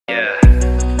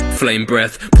flame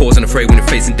breath, pause and afraid when you're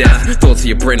facing death. Thoughts of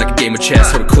your brain like a game of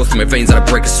chess, hold it close to my veins and I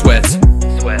break a sweat.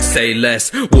 Say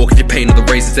less, walk with your pain on the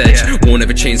razor's edge. Won't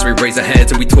ever change, so we raise our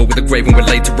heads and we talk with the grave when we're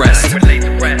laid to rest.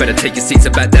 Better take your seats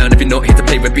and back down if you're not here to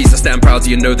play with beasts. I stand proud so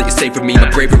you know that you're safe with me.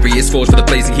 My bravery is forged for the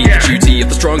blazing heat. The duty of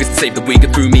the strongest to save the weak,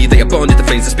 and through me they are bonded to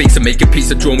flames that speak. So make a peace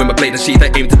of drawn with my blade and sheath.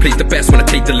 I aim to please the best when I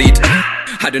take the lead.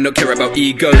 I do not care about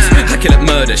egos, I kill at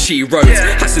murder, she wrote.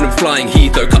 Passing and flying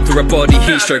heat though, cut through her body,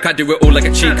 heat stroke. I do it all like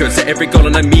a cheat code, set every goal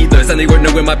and I meet those. And they won't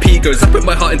know where my pea goes. I put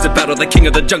my heart into battle, the king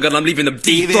of the jungle, I'm leaving them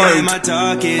dethroned. Even in my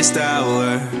darkest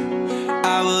hour,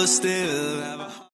 I will still